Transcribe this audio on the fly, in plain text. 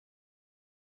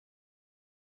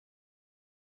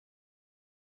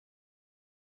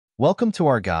Welcome to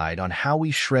our guide on how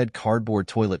we shred cardboard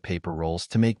toilet paper rolls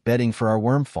to make bedding for our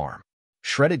worm farm.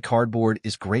 Shredded cardboard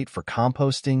is great for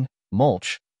composting,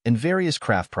 mulch, and various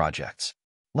craft projects.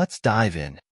 Let's dive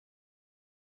in.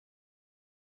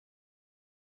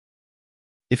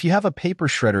 If you have a paper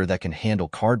shredder that can handle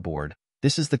cardboard,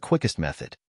 this is the quickest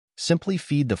method. Simply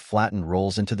feed the flattened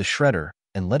rolls into the shredder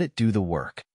and let it do the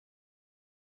work.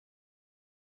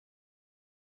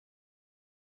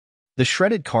 The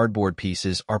shredded cardboard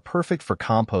pieces are perfect for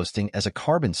composting as a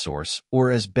carbon source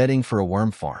or as bedding for a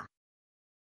worm farm.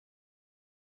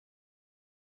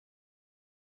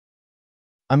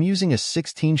 I'm using a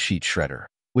 16-sheet shredder,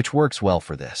 which works well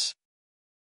for this.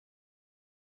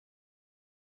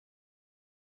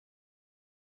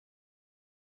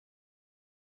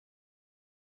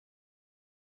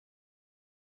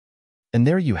 And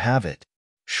there you have it.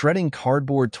 Shredding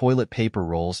cardboard toilet paper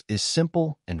rolls is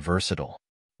simple and versatile.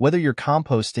 Whether you're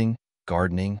composting,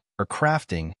 gardening, or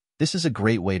crafting, this is a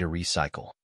great way to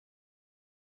recycle.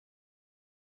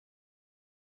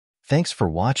 Thanks for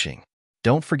watching.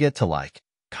 Don't forget to like,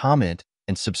 comment,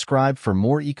 and subscribe for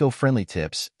more eco-friendly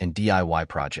tips and DIY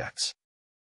projects.